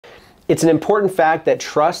It's an important fact that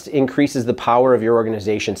trust increases the power of your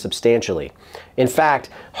organization substantially. In fact,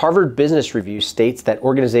 Harvard Business Review states that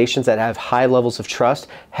organizations that have high levels of trust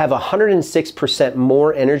have 106%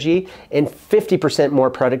 more energy and 50% more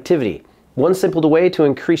productivity. One simple way to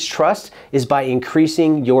increase trust is by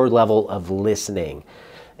increasing your level of listening.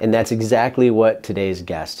 And that's exactly what today's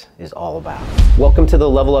guest is all about. Welcome to the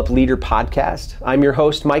Level Up Leader podcast. I'm your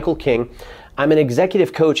host, Michael King. I'm an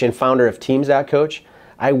executive coach and founder of Teams.Coach.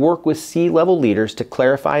 I work with C-level leaders to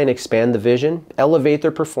clarify and expand the vision, elevate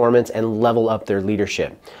their performance, and level up their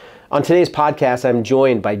leadership. On today's podcast, I'm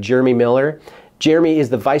joined by Jeremy Miller. Jeremy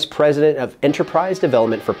is the Vice President of Enterprise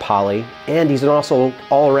Development for Poly, and he's an also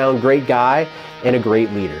all-around great guy and a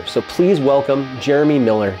great leader. So please welcome Jeremy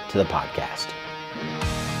Miller to the podcast.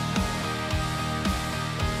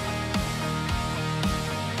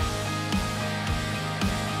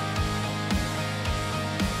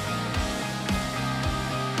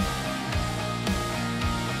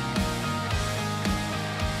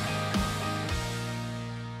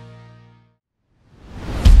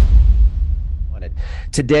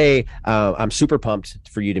 Today, I'm super pumped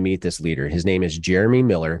for you to meet this leader. His name is Jeremy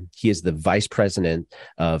Miller. He is the Vice President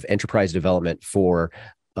of Enterprise Development for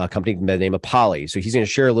a company by the name of Poly. So he's going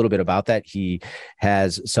to share a little bit about that. He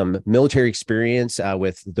has some military experience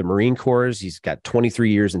with the Marine Corps. He's got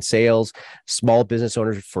 23 years in sales, small business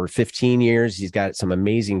owner for 15 years. He's got some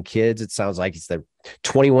amazing kids. It sounds like he's the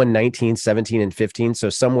 21, 19, 17, and 15. So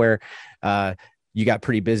somewhere you got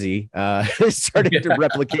pretty busy starting to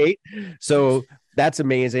replicate. So that's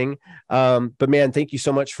amazing. But man, thank you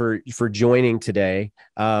so much for joining today.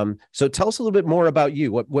 So tell us a little bit more about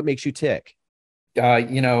you. What makes you tick?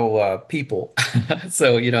 People.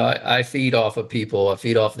 So, I feed off of people. I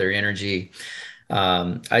feed off their energy.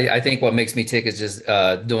 I think what makes me tick is just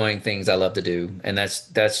doing things I love to do. And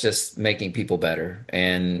that's just making people better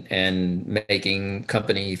and making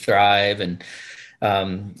company thrive. And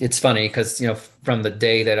it's funny because, from the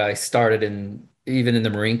day that I started even in the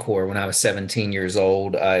Marine Corps, when I was 17 years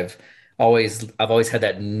old, I've always had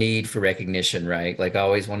that need for recognition, right? Like I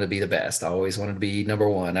always wanted to be the best. I always wanted to be number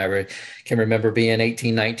one. Can remember being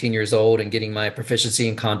 18, 19 years old and getting my proficiency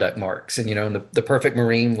in conduct marks. And, the perfect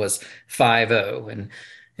Marine was 5.0.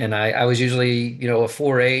 And I was usually, a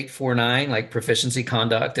 4.8, 4.9, like proficiency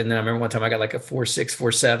conduct. And then I remember one time I got like a 4.6,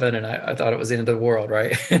 4.7, and I thought it was the end of the world,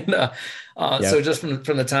 right? And so just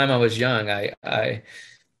from the time I was young, I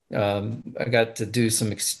got to do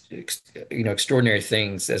some, extraordinary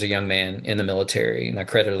things as a young man in the military, and I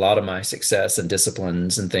credit a lot of my success and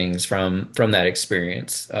disciplines and things from that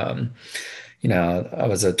experience. I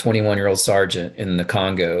was a 21-year-old sergeant in the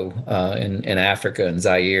Congo, in Africa and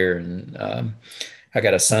Zaire, and I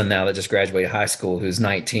got a son now that just graduated high school who's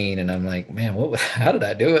 19, and I'm like, man, how did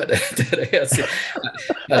I do it?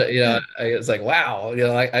 I was like, wow,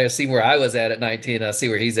 I see where I was at 19, and I see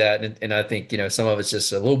where he's at, and I think some of it's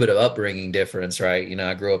just a little bit of upbringing difference, right?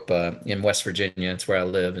 I grew up in West Virginia, it's where I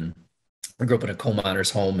live, and I grew up in a coal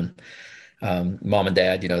miner's home, and mom and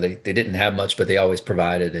dad, they didn't have much, but they always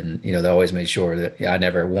provided, and they always made sure that I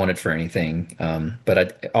never wanted for anything, but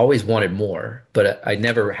I always wanted more. But I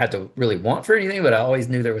never had to really want for anything, but I always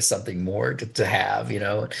knew there was something more to have,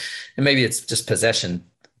 and maybe it's just possession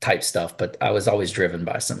type stuff, but I was always driven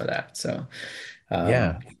by some of that. So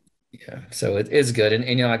yeah, so it is good.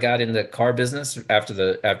 And I got in the car business after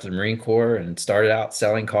the Marine Corps and started out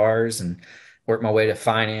selling cars and worked my way to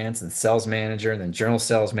finance and sales manager, and then general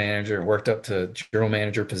sales manager, and worked up to general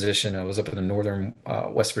manager position. I was up in the northern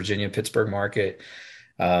West Virginia, Pittsburgh market,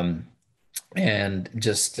 and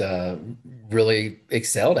just really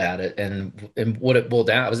excelled at it. And what it boiled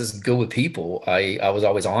down, I was just good with people. I was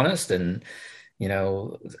always honest, and I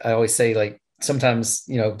always say, like, sometimes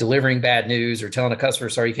delivering bad news or telling a customer,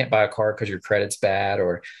 sorry, you can't buy a car because your credit's bad,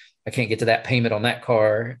 or I can't get to that payment on that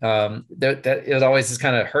car. That it was always just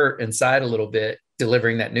kind of hurt inside a little bit,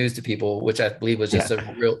 delivering that news to people, which I believe was just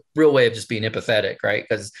a real way of just being empathetic, right?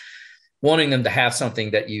 Because wanting them to have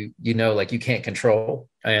something that like you can't control.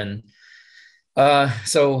 And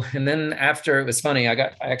and then after, it was funny,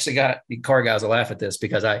 I actually got, the car guys will laugh at this,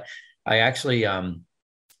 because I actually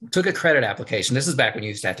took a credit application. This is back when you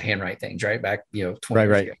used to have to handwrite things, right? Back, 20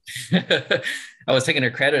 years ago. I was taking a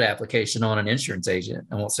credit application on an insurance agent.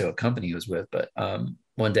 I won't say what company he was with, but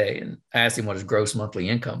one day, and I asked him what his gross monthly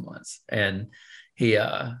income was. And he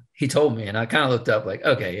told me, and I kind of looked up like,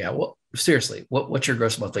 okay, yeah, well, seriously, what's your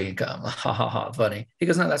gross monthly income? Ha ha ha, funny. He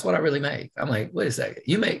goes, no, that's what I really make. I'm like, wait a second,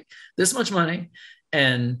 you make this much money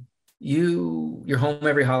and you're home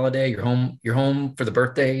every holiday, you're home for the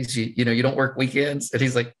birthdays, you don't work weekends. And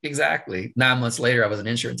he's like, exactly. 9 months later, I was an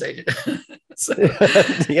insurance agent. so,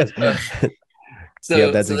 Yes. uh, Yeah,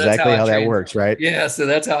 so that's so that's how exactly I how that works, right? yeah, so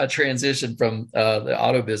that's how I transitioned from the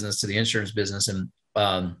auto business to the insurance business. And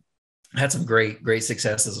had some great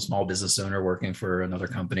success as a small business owner working for another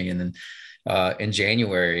company. And then in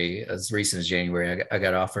January, as recent as January, I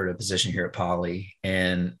got offered a position here at Poly,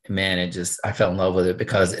 and man, I fell in love with it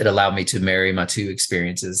because it allowed me to marry my two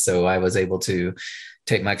experiences. So I was able to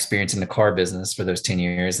take my experience in the car business for those 10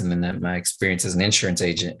 years and then my experience as an insurance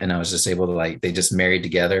agent. And I was just able to they just married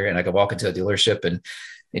together, and I could walk into a dealership and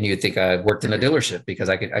you would think I worked in a dealership because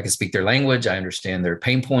I could speak their language. I understand their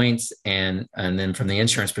pain points. And then from the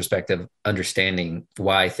insurance perspective, understanding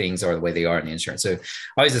why things are the way they are in the insurance. So I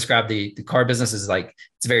always describe the car business as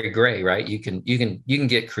it's very gray, right? You can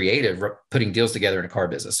get creative putting deals together in a car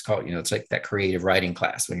business. It's like that creative writing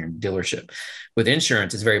class when you're in a dealership. With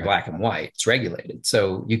insurance, it's very black and white. It's regulated.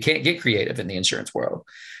 So you can't get creative in the insurance world.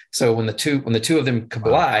 So when the two of them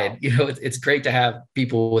collide, it's great to have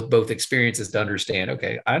people with both experiences to understand,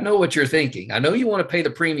 okay, I know what you're thinking. I know you want to pay the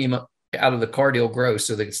premium out of the car deal gross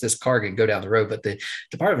so that this car can go down the road, but the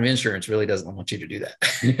Department of Insurance really doesn't want you to do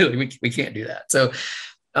that. we can't do that. So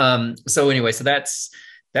anyway, so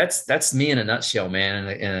that's me in a nutshell, man,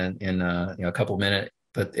 in a couple of minutes.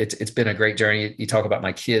 But it's been a great journey. You talk about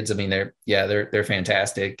my kids. I mean, they're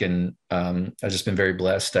fantastic, and I've just been very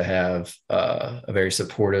blessed to have a very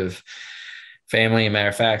supportive family. As a matter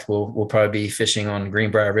of fact, we'll probably be fishing on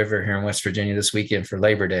Greenbrier River here in West Virginia this weekend for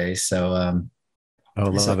Labor Day. So I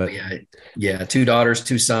love it. Yeah, 2 daughters,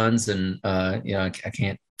 2 sons, and I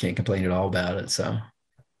can't complain at all about it. So.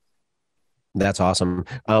 That's awesome.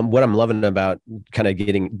 What I'm loving about kind of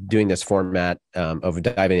doing this format of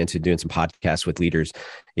diving into doing some podcasts with leaders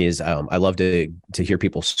is I love to hear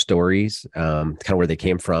people's stories, kind of where they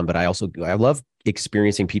came from, but I love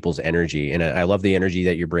experiencing people's energy, and I love the energy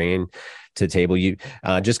that you're bringing to the table. You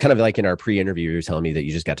just kind of like in our pre-interview, you were telling me that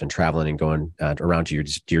you just got done traveling and going around to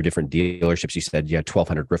your different dealerships. You said you had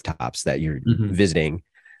 1,200 rooftops that you're visiting,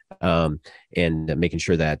 and making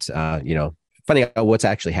sure that finding out what's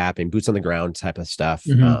actually happening, boots on the ground type of stuff.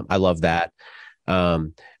 I love that.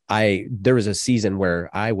 There was a season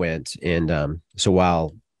where I went, and so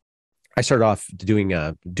while I started off doing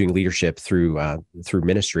leadership through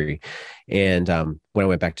ministry, and when I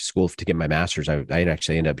went back to school to get my master's, I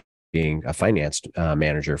actually ended up being a finance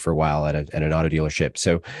manager for a while at an auto dealership.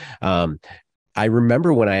 So I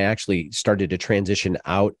remember when I actually started to transition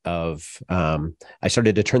out of, I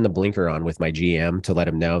started to turn the blinker on with my GM to let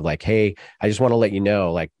him know, like, hey, I just want to let you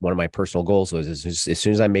know, like, one of my personal goals was as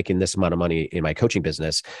soon as I'm making this amount of money in my coaching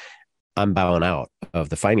business, I'm bowing out of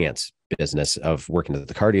the finance business of working at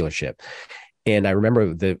the car dealership. And I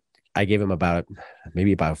remember I gave him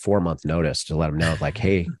maybe about a 4-month notice to let him know, like,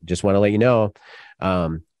 hey, just want to let you know,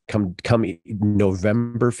 come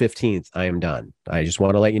November 15th, I am done. I just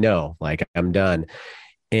want to let you know, like, I'm done.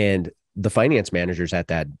 And the finance managers at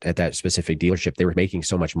that specific dealership, they were making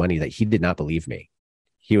so much money that he did not believe me.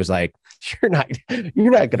 He was like, you're not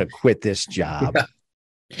going to quit this job.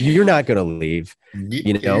 You're not going to leave,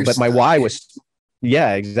 but my why was,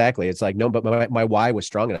 yeah, exactly. It's like, no, but my why was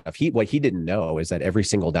strong enough. What he didn't know is that every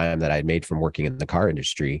single dime that I'd made from working in the car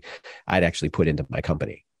industry, I'd actually put into my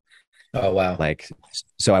company. Oh, wow.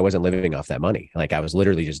 So I wasn't living off that money. Like, I was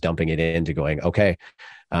literally just dumping it into going, okay,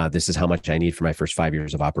 this is how much I need for my first 5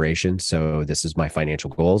 years of operation. So this is my financial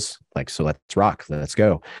goals. Like, so let's rock, let's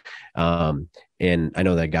go. And I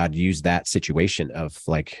know that God used that situation of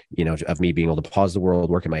of me being able to pause the world,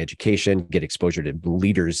 work in my education, get exposure to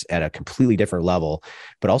leaders at a completely different level,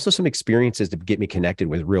 but also some experiences to get me connected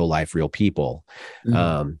with real life, real people.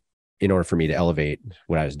 In order for me to elevate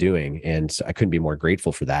what I was doing. And so I couldn't be more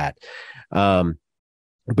grateful for that. But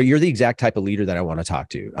you're the exact type of leader that I want to talk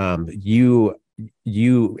to.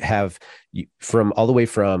 You have from all the way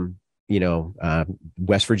from,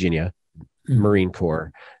 West Virginia, Marine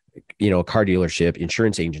Corps, a car dealership,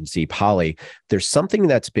 insurance agency, Poly. There's something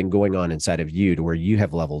that's been going on inside of you to where you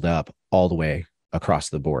have leveled up all the way across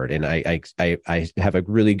the board. And I have a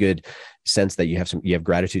really good sense that you have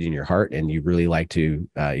gratitude in your heart, and you really like to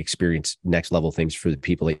experience next level things for the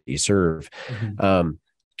people that you serve. I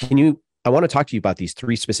want to talk to you about these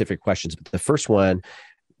 3 specific questions, but the first one,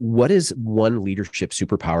 what is one leadership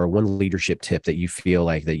superpower, one leadership tip that you feel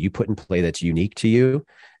like that you put in play that's unique to you,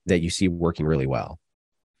 that you see working really well?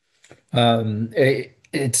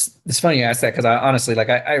 It's funny you ask that, because I honestly, like,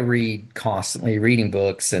 I read constantly, reading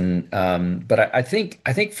books, and but I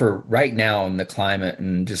think for right now in the climate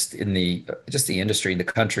and just in the industry, the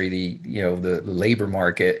country, the labor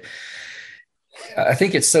market, I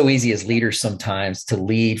think it's so easy as leaders sometimes to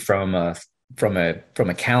lead from a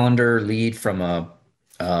calendar, lead from a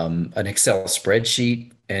an Excel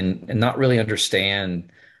spreadsheet, and not really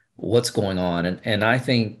understand what's going on. And I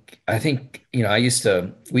think we used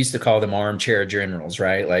to call them armchair generals,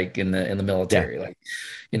 right? Like in the Yeah. military, like,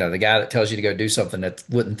 the guy that tells you to go do something that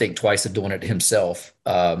wouldn't think twice of doing it himself.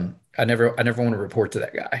 I never want to report to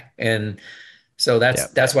that guy. And so Yeah.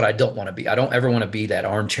 that's what I don't want to be. I don't ever want to be that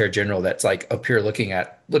armchair general that's like up here looking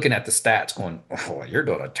at the stats going, oh, you're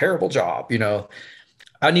doing a terrible job.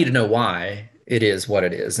 I need to know why it is what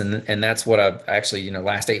it is. And that's what I've actually,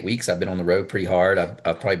 last 8 weeks, I've been on the road pretty hard. I've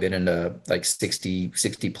probably been into like 60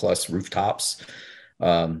 plus rooftops,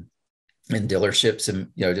 um, and dealerships, and,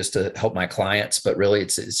 just to help my clients. But really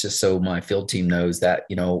it's just so my field team knows that,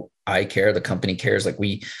 I care, the company cares. Like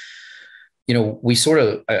we sort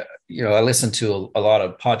of, I listen to a lot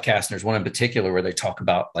of podcasts, and there's one in particular where they talk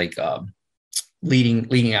about like,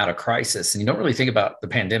 leading out of crisis. And you don't really think about the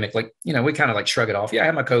pandemic. Like, we kind of like shrug it off. Yeah, I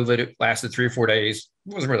had my COVID. It lasted 3 or 4 days.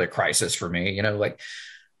 It wasn't really a crisis for me,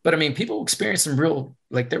 but I mean, people experienced some real,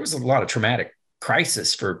 like, there was a lot of traumatic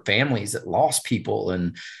crisis for families that lost people,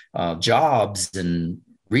 and jobs and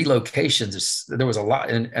relocations. There was a lot.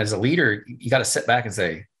 And as a leader, you got to sit back and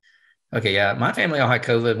say, okay, yeah, my family all had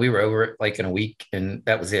COVID. We were over it like in a week, and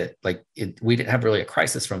that was it. Like, we didn't have really a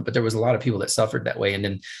crisis from it, but there was a lot of people that suffered that way. And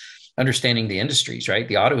then understanding the industries, right?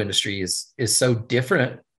 The auto industry is so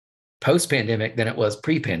different post-pandemic than it was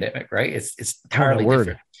pre-pandemic, right? It's entirely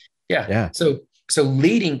different. Yeah. Yeah. So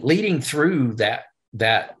leading through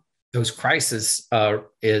those crises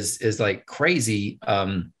is like crazy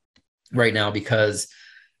right now, because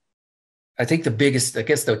I think the biggest, I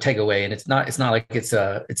guess, the takeaway, and it's not like it's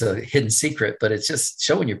a hidden secret, but it's just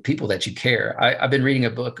showing your people that you care. I've been reading a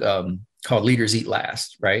book called Leaders Eat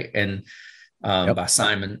Last, right? And Yep. by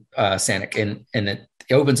Simon Sinek, and it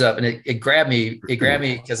opens up, and it grabbed me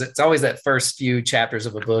because it's always that first few chapters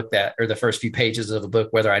of a book or the first few pages of a book,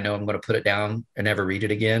 whether I know I'm going to put it down and never read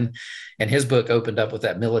it again. And his book opened up with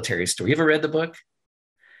that military story. You ever read the book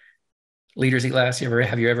Leaders Eat Last?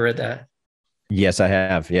 Have you ever read that? Yes, I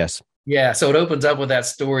have. Yes. Yeah. So it opens up with that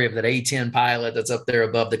story of that A-10 pilot that's up there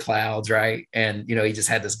above the clouds, right? And, he just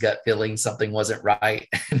had this gut feeling something wasn't right.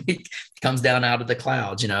 And he comes down out of the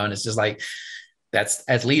clouds, and it's just like, that's,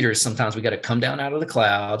 as leaders, sometimes we got to come down out of the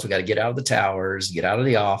clouds. We got to get out of the towers, get out of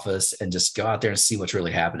the office, and just go out there and see what's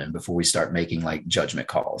really happening before we start making like judgment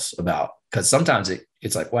calls because sometimes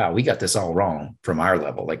it's like, wow, we got this all wrong from our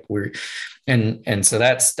level. Like and so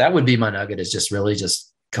that would be my nugget, is just really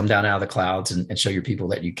just come down out of the clouds and show your people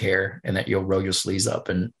that you care, and that you'll roll your sleeves up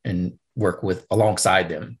and work alongside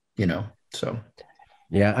them, so.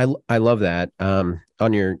 Yeah, I love that.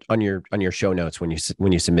 On your show notes, when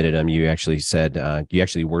you submitted them, you actually said, you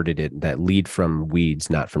actually worded it that lead from weeds,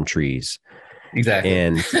 not from trees. Exactly.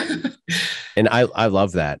 And I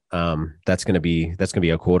love that. That's going to be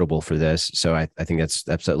a quotable for this. So I think that's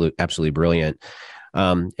absolutely brilliant.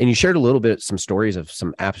 And you shared a little bit, some stories of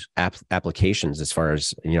some applications as far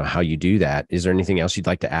as, how you do that. Is there anything else you'd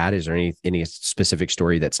like to add? Is there any specific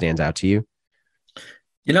story that stands out to you?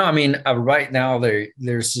 I mean, right now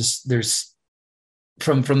there's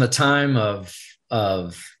from the time of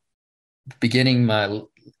beginning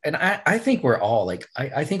and I think we're all like,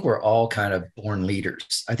 I think we're all kind of born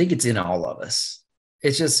leaders. I think it's in all of us.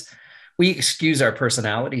 It's just, we excuse our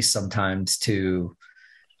personalities sometimes to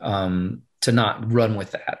not run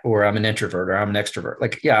with that, or I'm an introvert or I'm an extrovert.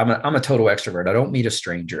 Like, yeah, I'm a total extrovert. I don't meet a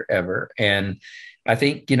stranger ever. And I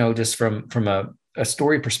think, just from a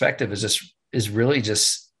story perspective is really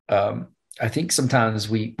just, I think sometimes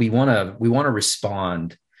we want to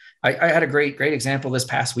respond. I had a great example this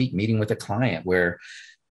past week, meeting with a client where,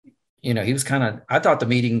 he was I thought the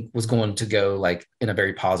meeting was going to go like in a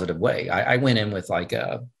very positive way. I went in with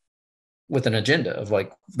with an agenda of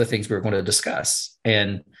like the things we were going to discuss.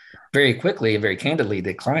 And very quickly and very candidly,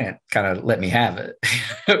 the client kind of let me have it.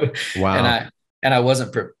 Wow. And I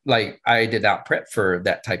wasn't I did not prep for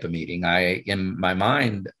that type of meeting. In my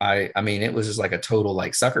mind, I mean, it was just like a total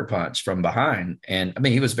like sucker punch from behind. And I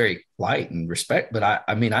mean, he was very polite and respect, but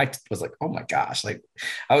I mean, I was like, oh my gosh, like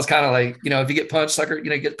I was kind of like, if you get punched, sucker,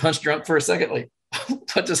 you get punched drunk for a second, like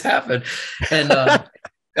what just happened? And,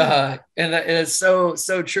 and it's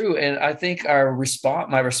so true. And I think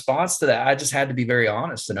my response to that, I just had to be very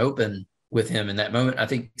honest and open with him in that moment. I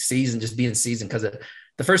think being seasoned,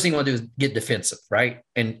 because the first thing you want to do is get defensive, right?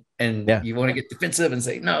 And Yeah. you want to get defensive and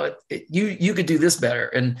say, no, you could do this better.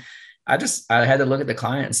 And I had to look at the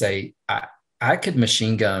client and say, I could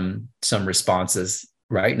machine gun some responses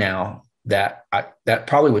right now that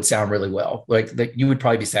probably would sound really well. Like that you would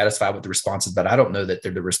probably be satisfied with the responses, but I don't know that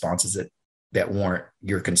they're the responses that warrant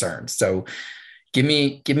your concerns. So give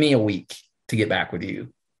me a week to get back with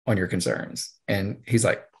you on your concerns. And he's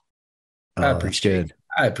like, I appreciate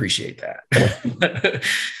that.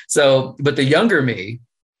 So, but the younger me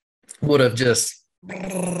would have just, I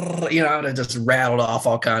would have just rattled off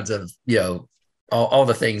all kinds of, all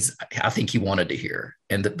the things I think he wanted to hear.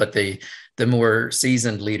 But the more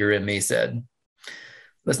seasoned leader in me said,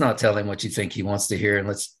 let's not tell him what you think he wants to hear. And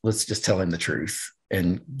let's just tell him the truth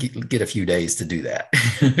and get a few days to do that.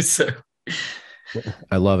 So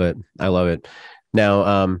I love it.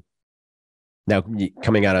 Now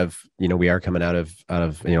coming out of, we are coming out of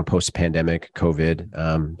post-pandemic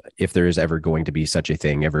COVID. If there is ever going to be such a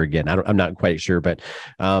thing ever again, I'm not quite sure, but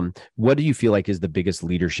what do you feel like is the biggest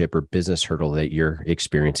leadership or business hurdle that you're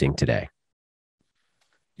experiencing today?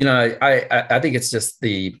 I think it's just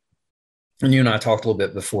and you and I talked a little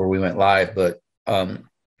bit before we went live, but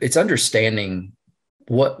it's understanding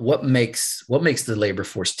what makes the labor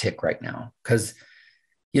force tick right now. Because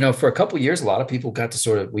for a couple of years, a lot of people got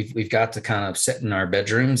to we've got to kind of sit in our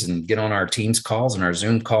bedrooms and get on our Teams calls and our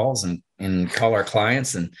Zoom calls and call our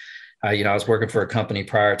clients. And, I was working for a company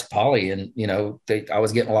prior to Poly, and, I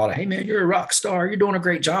was getting a lot of, hey man, you're a rock star. You're doing a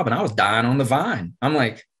great job. And I was dying on the vine. I'm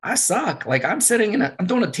like, I suck. Like I'm I'm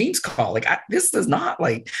doing a Teams call. Like this is not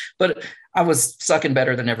but I was sucking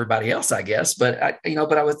better than everybody else, I guess. But I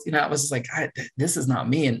was like, this is not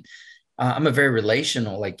me. And I'm a very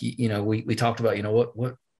relational, we talked about,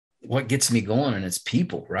 what gets me going, and it's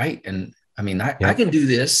people. Right. And I mean, I can do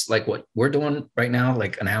this, like what we're doing right now,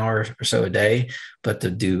 like an hour or so a day, but to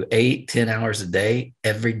do 8-10 hours a day,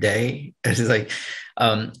 every day, it's like,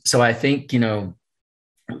 so I think,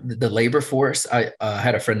 the labor force, I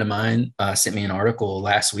had a friend of mine sent me an article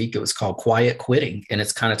last week. It was called Quiet Quitting. And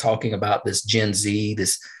it's kind of talking about this Gen Z,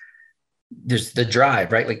 there's the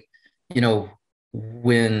drive, right? Like,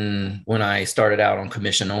 when I started out on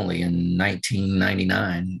commission only in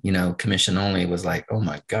 1999, commission only was like, oh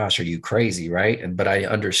my gosh, are you crazy? Right. But I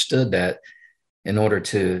understood that in order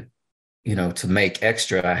to make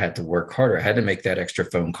extra, I had to work harder. I had to make that extra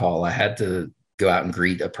phone call. I had to go out and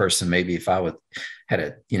greet a person. Maybe if I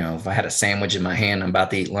had a sandwich in my hand, I'm about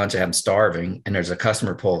to eat lunch, I'm starving, and there's a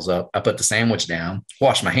customer pulls up, I put the sandwich down,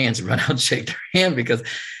 wash my hands, and run out and shake their hand, because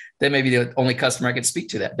they may be the only customer I could speak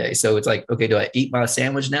to that day. So it's like, okay, do I eat my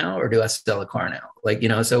sandwich now, or do I sell a car now?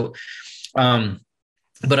 So,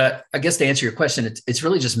 but I guess to answer your question, it's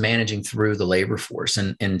really just managing through the labor force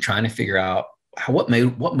and trying to figure out what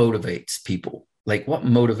motivates people, like what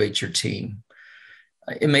motivates your team.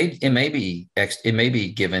 It may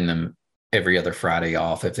be giving them every other Friday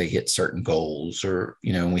off if they hit certain goals, or,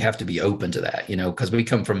 we have to be open to that, because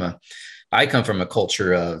I come from a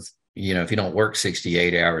culture of, if you don't work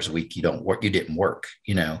 68 hours a week, you didn't work,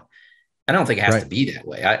 I don't think it has to be that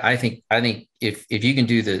way. I think if you can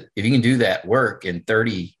do that work in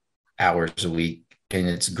 30 hours a week, and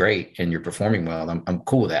it's great and you're performing well, I'm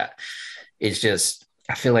cool with that. It's just,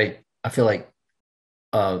 I feel like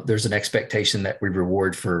there's an expectation that we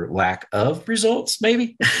reward for lack of results,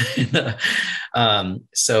 maybe.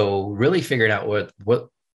 So really figuring out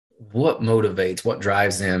what motivates, what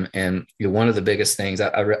drives them. And one of the biggest things,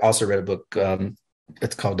 I also read a book,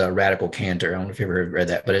 it's called Radical Candor. I don't know if you ever read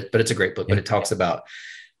that, but it's a great book. But it talks about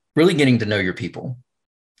really getting to know your people,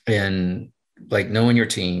 and like knowing your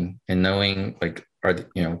team, and knowing like,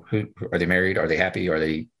 who are they married? Are they happy?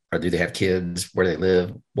 Do they have kids? Where do they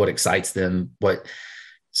live? What excites them?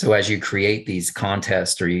 So as you create these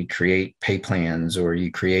contests, or you create pay plans, or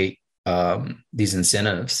you create these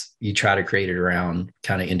incentives, you try to create it around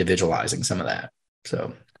kind of individualizing some of that.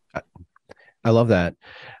 So I love that.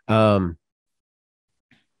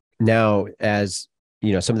 Now, as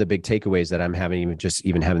some of the big takeaways that I'm having,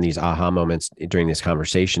 even having these aha moments during this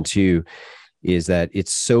conversation too, is that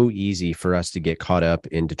it's so easy for us to get caught up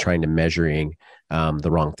into trying to measuring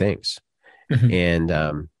the wrong things.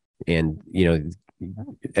 Mm-hmm. And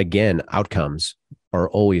again, outcomes are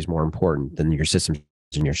always more important than your systems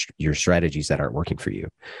and your strategies that aren't working for you.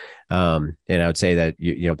 And I would say that,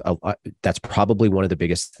 that's probably one of the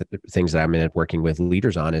biggest things that I'm working with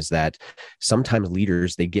leaders on, is that sometimes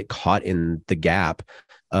leaders, they get caught in the gap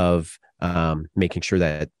of making sure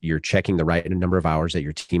that you're checking the right number of hours that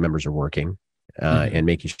your team members are working, and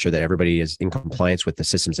making sure that everybody is in compliance with the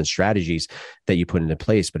systems and strategies that you put into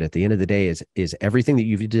place. But at the end of the day, is everything that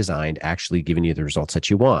you've designed actually giving you the results that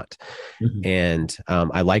you want? And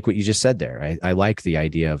I like what you just said there. I like the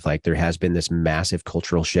idea of like, there has been this massive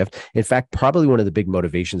cultural shift. In fact, probably one of the big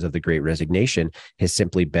motivations of the Great Resignation has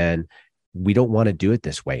simply been, we don't want to do it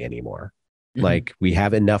this way anymore. Like, we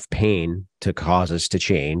have enough pain to cause us to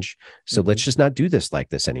change. So let's just not do this like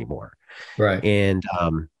this anymore. Right. And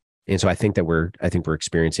so I think we're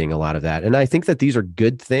experiencing a lot of that. And I think that these are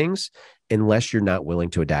good things, unless you're not willing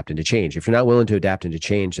to adapt into change. If you're not willing to adapt into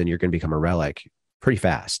change, then you're going to become a relic pretty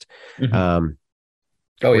fast. You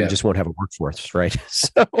just won't have a workforce, right?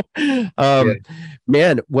 So,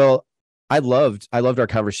 man, well, I loved our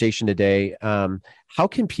conversation today. How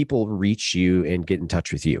can people reach you and get in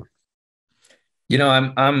touch with you?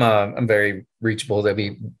 I'm very reachable. They'll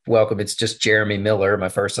be welcome. It's just Jeremy Miller, my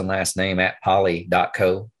first and last name,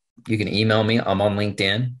 @poly.co. You can email me. I'm on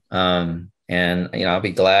LinkedIn. And I'll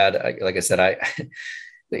be glad. Like I said,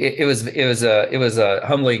 it was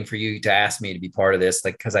humbling for you to ask me to be part of this,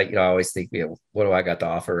 like, because I always think, what do I got to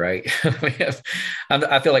offer, right?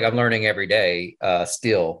 I feel like I'm learning every day.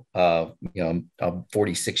 Still, I'm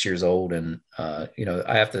 46 years old, and I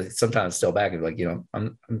have to sometimes still back and be like,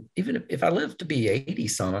 I'm even if I live to be 80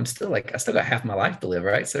 some, I still got half my life to live,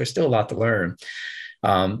 right? So there's still a lot to learn.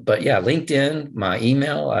 But yeah, LinkedIn, my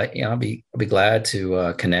email, I'll be glad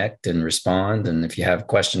to connect and respond. And if you have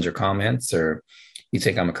questions or comments, or you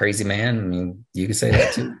think I'm a crazy man, I mean, you can say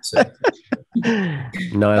that too. So.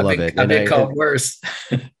 No, I love it. I've been called worse.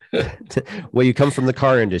 Well, you come from the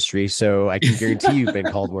car industry, so I can guarantee you've been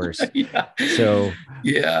called worse. Yeah. So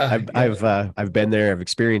yeah, I've been there, I've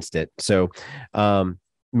experienced it. So,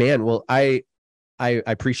 man, well, I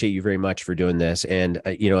appreciate you very much for doing this. And,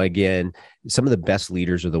 again, some of the best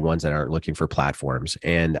leaders are the ones that aren't looking for platforms.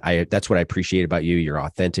 And that's what I appreciate about you. You're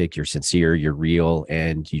authentic, you're sincere, you're real,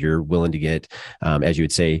 and you're willing to get, as you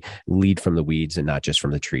would say, lead from the weeds and not just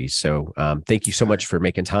from the trees. So thank you so much for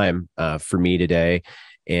making time for me today.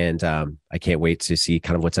 And I can't wait to see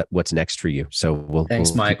kind of what's next for you. So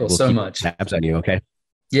thanks, Michael, we'll so keep much. tabs on you. Okay.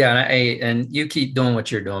 Yeah, and you keep doing what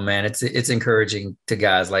you're doing, man. It's encouraging to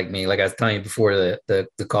guys like me. Like I was telling you before the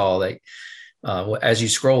call, like as you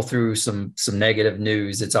scroll through some negative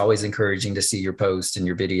news, it's always encouraging to see your posts and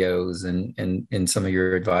your videos and some of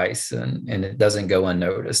your advice, and it doesn't go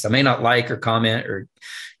unnoticed. I may not like or comment or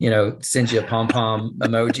send you a pom-pom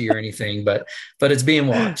emoji or anything, but it's being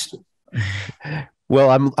watched.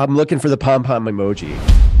 Well, I'm looking for the pom-pom emoji.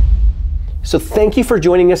 So thank you for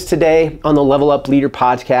joining us today on the Level Up Leader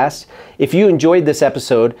podcast. If you enjoyed this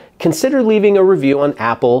episode, consider leaving a review on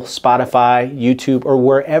Apple, Spotify, YouTube, or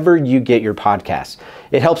wherever you get your podcasts.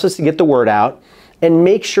 It helps us to get the word out. And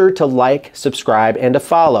make sure to like, subscribe, and to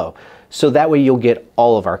follow, so that way you'll get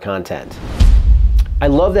all of our content. I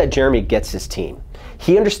love that Jeremy gets his team.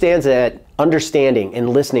 He understands that understanding and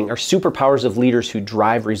listening are superpowers of leaders who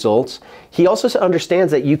drive results. He also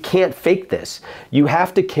understands that you can't fake this. You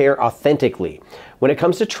have to care authentically. When it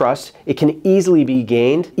comes to trust, it can easily be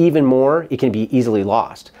gained. Even more, it can be easily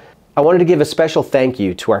lost. I wanted to give a special thank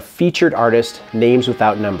you to our featured artist, Names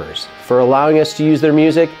Without Numbers, for allowing us to use their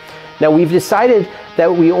music. Now, we've decided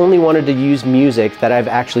that we only wanted to use music that I've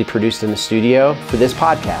actually produced in the studio for this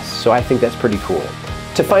podcast, so I think that's pretty cool.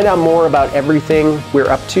 To find out more about everything we're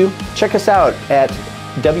up to, check us out at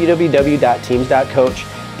www.Teams.Coach,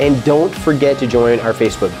 and don't forget to join our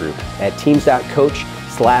Facebook group at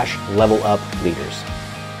Teams.Coach/levelup leaders.